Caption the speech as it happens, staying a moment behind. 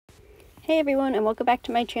Hey everyone, and welcome back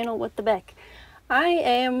to my channel, What the Beck. I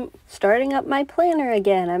am starting up my planner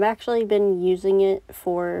again. I've actually been using it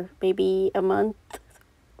for maybe a month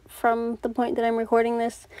from the point that I'm recording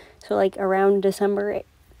this. So like around December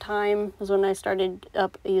time was when I started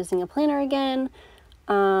up using a planner again.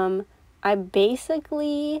 I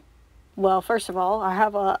basically, well, first of all, I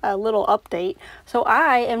have a little update. So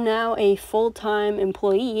I am now a full-time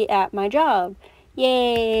employee at my job.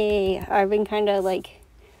 Yay! I've been kind of like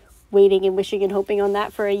waiting and wishing and hoping on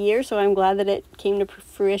that for a year, so I'm glad that it came to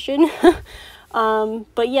fruition.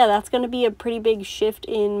 But yeah, that's going to be a pretty big shift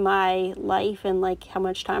in my life and like how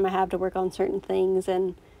much time I have to work on certain things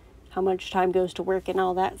and how much time goes to work and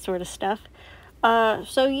all that sort of stuff.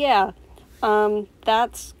 So yeah,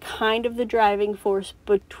 that's kind of the driving force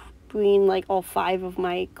between like all 5 of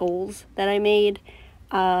my goals that I made.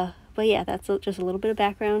 But yeah, that's just a little bit of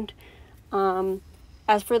background.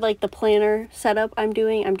 As for like the planner setup I'm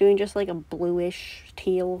doing just like a bluish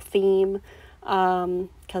teal theme,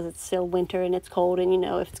 because it's still winter and it's cold, and you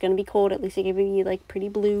know, if it's gonna be cold, at least it can be like pretty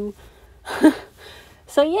blue.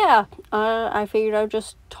 So yeah, I figured I would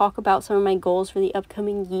just talk about some of my goals for the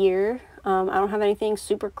upcoming year. I don't have anything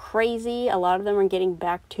super crazy. A lot of them are getting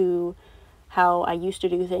back to how I used to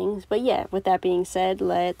do things. But yeah, with that being said,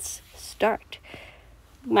 let's start.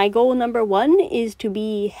 My goal number 1 is to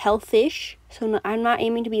be healthish. So I'm not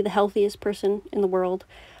aiming to be the healthiest person in the world,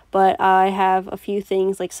 but I have a few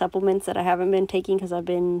things like supplements that I haven't been taking because I've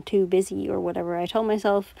been too busy or whatever I tell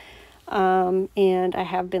myself. And I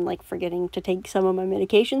have been like forgetting to take some of my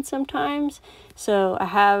medications sometimes. So I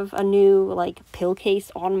have a new like pill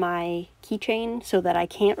case on my keychain so that I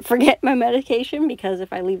can't forget my medication, because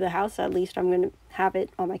if I leave the house, at least I'm going to have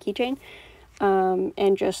it on my keychain.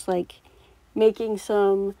 And just like making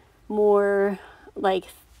some more like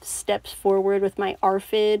steps forward with my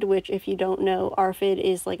ARFID, which if you don't know, ARFID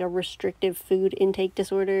is like a restrictive food intake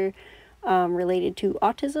disorder related to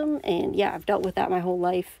autism. And yeah, I've dealt with that my whole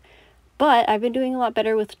life. But I've been doing a lot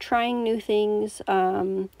better with trying new things.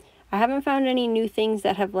 I haven't found any new things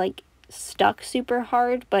that have like stuck super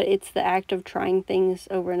hard, but it's the act of trying things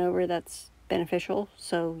over and over that's beneficial.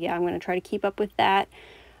 So yeah, I'm going to try to keep up with that.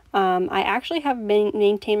 I actually have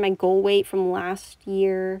maintained my goal weight from last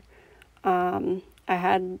year.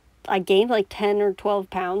 I gained like 10 or 12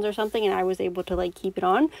 pounds or something, and I was able to like keep it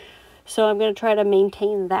on. So I'm going to try to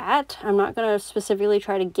maintain that. I'm not going to specifically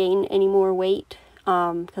try to gain any more weight,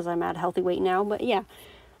 because I'm at a healthy weight now. But yeah,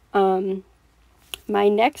 my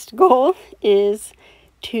next goal is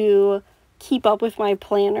to keep up with my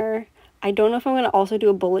planner. I don't know if I'm going to also do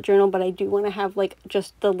a bullet journal, but I do want to have like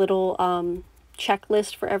just the little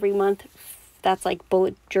checklist for every month that's like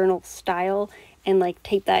bullet journal style, and like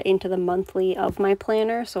tape that into the monthly of my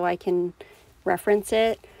planner so I can reference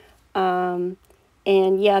it. And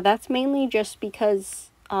yeah, that's mainly just because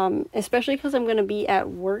especially because I'm going to be at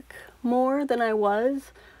work more than I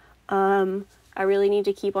was. I really need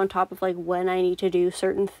to keep on top of like when I need to do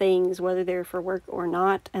certain things, whether they're for work or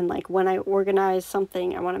not. And like when I organize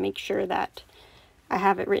something, I want to make sure that I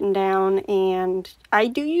have it written down. And I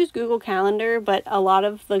do use Google Calendar, but a lot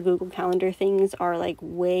of the Google Calendar things are like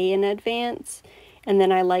way in advance. And then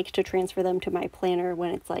I like to transfer them to my planner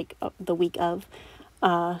when it's like the week of.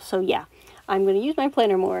 So yeah, I'm going to use my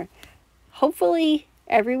planner more. Hopefully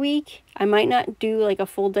every week. I might not do like a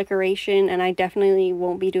full decoration, and I definitely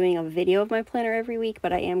won't be doing a video of my planner every week,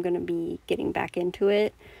 but I am going to be getting back into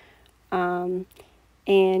it. And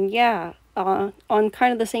yeah, on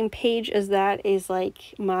kind of the same page as that is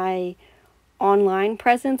like my online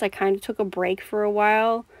presence. I kind of took a break for a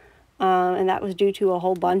while, and that was due to a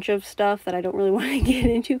whole bunch of stuff that I don't really want to get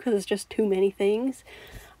into because it's just too many things.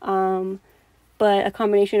 But a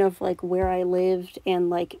combination of like where I lived and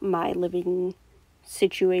like my living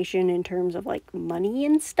situation in terms of like money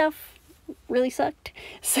and stuff really sucked.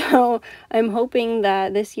 So I'm hoping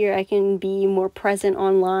that this year I can be more present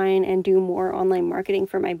online and do more online marketing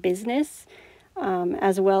for my business,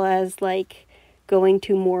 as well as like going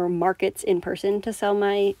to more markets in person to sell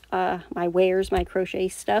my my wares, my crochet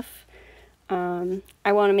stuff.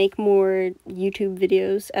 I want to make more YouTube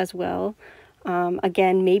videos as well.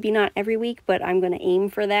 Again, maybe not every week, but I'm going to aim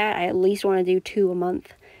for that. I at least want to do 2 a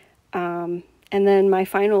month. And then my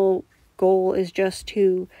final goal is just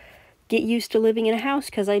to get used to living in a house,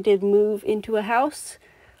 because I did move into a house,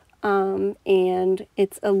 and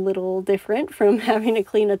it's a little different from having to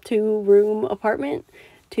clean a 2-room apartment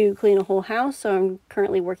to clean a whole house. So I'm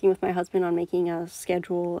currently working with my husband on making a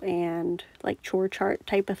schedule and like chore chart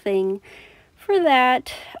type of thing for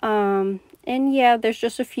that. And yeah, there's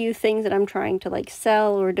just a few things that I'm trying to like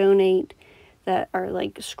sell or donate that are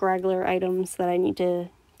like scraggler items that I need to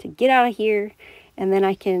to get out of here, and then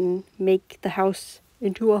I can make the house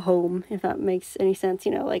into a home, if that makes any sense,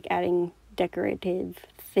 you know, like adding decorative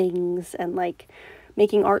things and like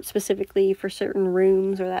making art specifically for certain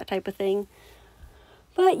rooms or that type of thing.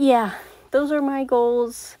 But yeah, those are my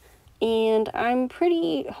goals, and I'm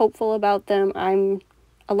pretty hopeful about them.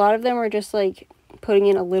 A lot of them are just like putting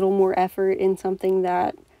in a little more effort in something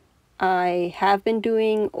that I have been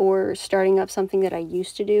doing or starting up something that I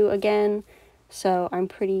used to do again. So I'm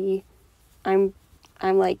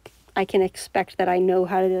like, I can expect that I know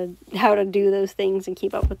how to do those things and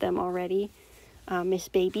keep up with them already. Miss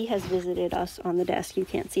Baby has visited us on the desk. You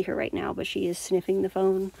can't see her right now, but she is sniffing the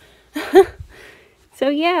phone. So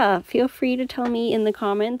yeah, feel free to tell me in the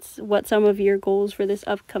comments what some of your goals for this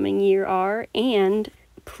upcoming year are, and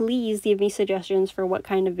please give me suggestions for what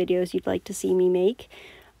kind of videos you'd like to see me make.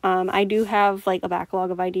 I do have like a backlog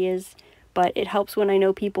of ideas, but it helps when I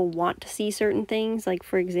know people want to see certain things. Like,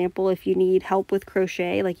 for example, if you need help with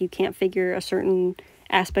crochet, like you can't figure a certain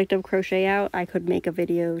aspect of crochet out, I could make a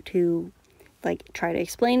video to like try to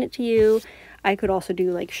explain it to you. I could also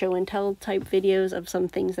do like show and tell type videos of some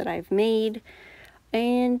things that I've made.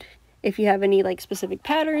 And if you have any like specific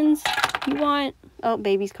patterns you want, oh,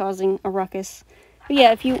 baby's causing a ruckus. But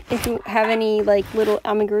yeah, if you have any like little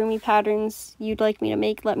amigurumi patterns you'd like me to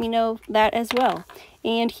make, let me know that as well.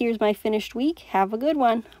 And here's my finished week. Have a good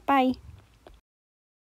one. Bye.